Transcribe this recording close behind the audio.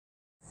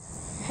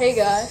Hey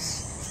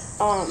guys,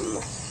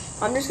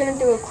 I'm just gonna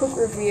do a quick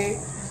review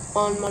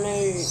on my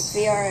new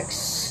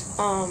VRX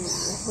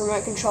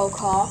remote control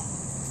car,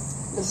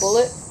 the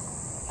Bullet.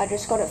 I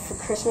just got it for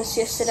Christmas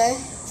yesterday,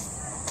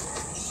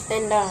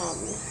 and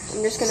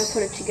I'm just gonna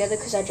put it together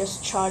because I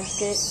just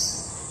charged it,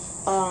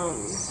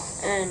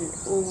 and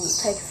we'll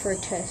take it for a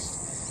test.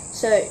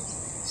 So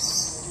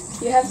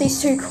you have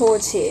these two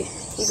cords here.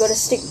 You got to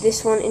stick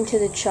this one into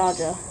the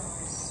charger,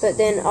 but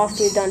then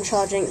after you're done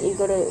charging, you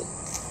got to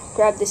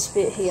grab this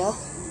bit here.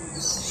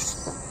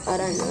 I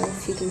don't know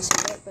if you can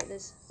see it, but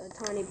there's a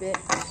tiny bit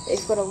that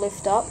you've got to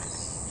lift up.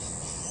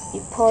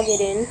 You plug it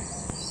in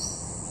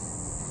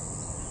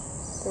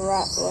the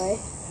right way.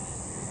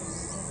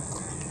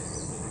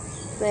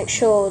 Make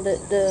sure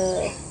that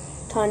the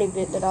tiny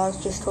bit that I was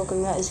just talking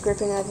about is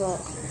gripping over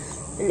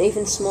an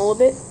even smaller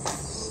bit.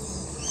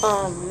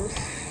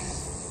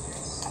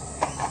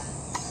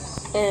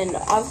 And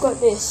I've got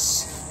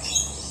this,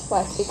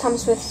 like, it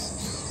comes with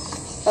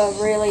a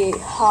really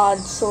hard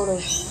sort of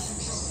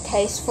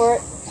case for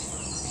it,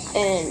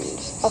 and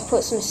I've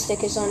put some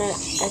stickers on it,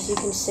 as you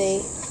can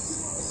see.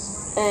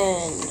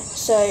 And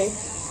so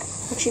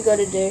what you got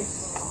to do,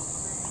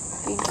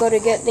 you've got to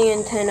get the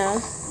antenna,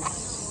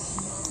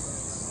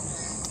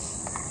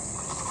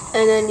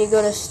 and then you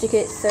got to stick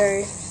it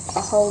through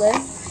a hole there.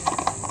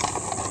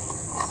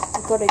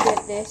 You've got to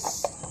get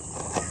this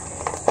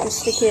and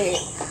stick it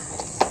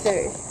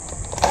through.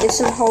 There's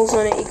some holes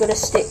on it. You've got to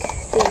stick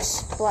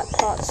these black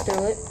parts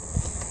through it,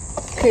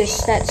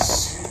 because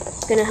that's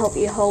going to help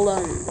you hold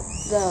on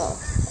the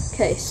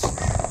case.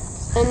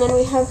 And then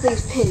we have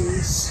these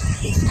pins,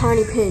 these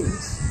tiny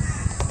pins.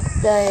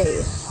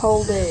 They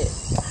hold it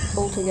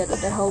all together,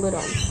 they hold it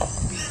on.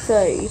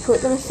 So you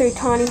put them through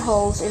tiny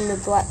holes in the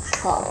black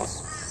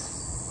parts,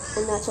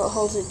 and that's what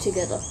holds it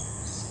together.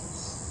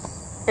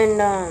 And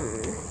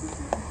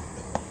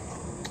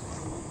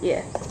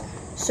yeah,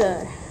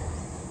 so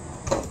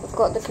I've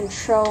got the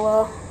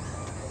controller,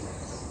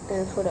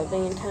 gonna put up the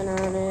antenna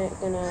on it,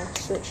 gonna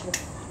switch the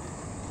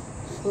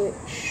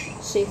switch,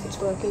 see if it's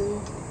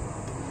working.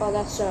 Oh,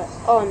 that's right.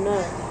 Oh no,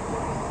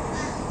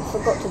 I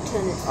forgot to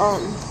turn it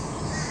on.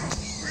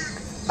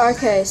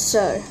 Okay,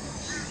 so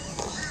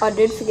I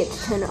did forget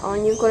to turn it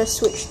on. You've got to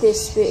switch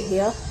this bit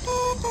here,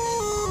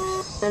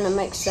 and it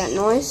makes that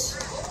noise,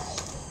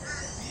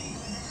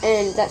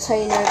 and that's how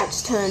you know if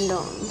it's turned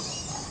on.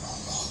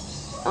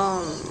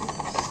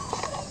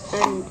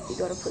 And you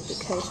got to put the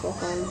case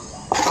back on.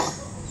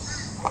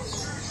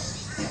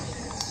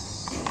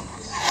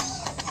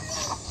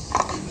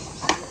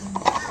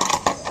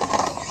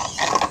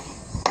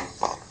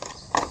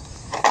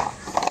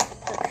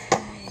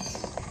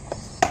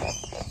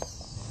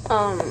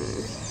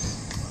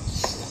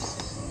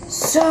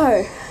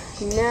 So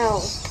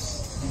now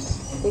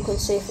you can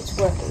see if it's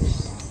working.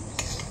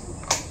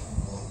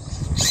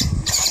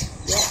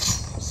 Yeah,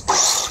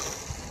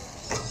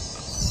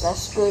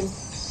 that's good.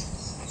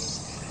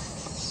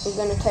 We're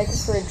gonna take it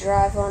for a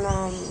drive on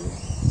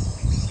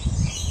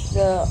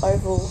the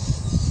oval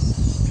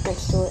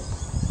next to it,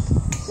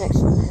 next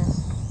one now.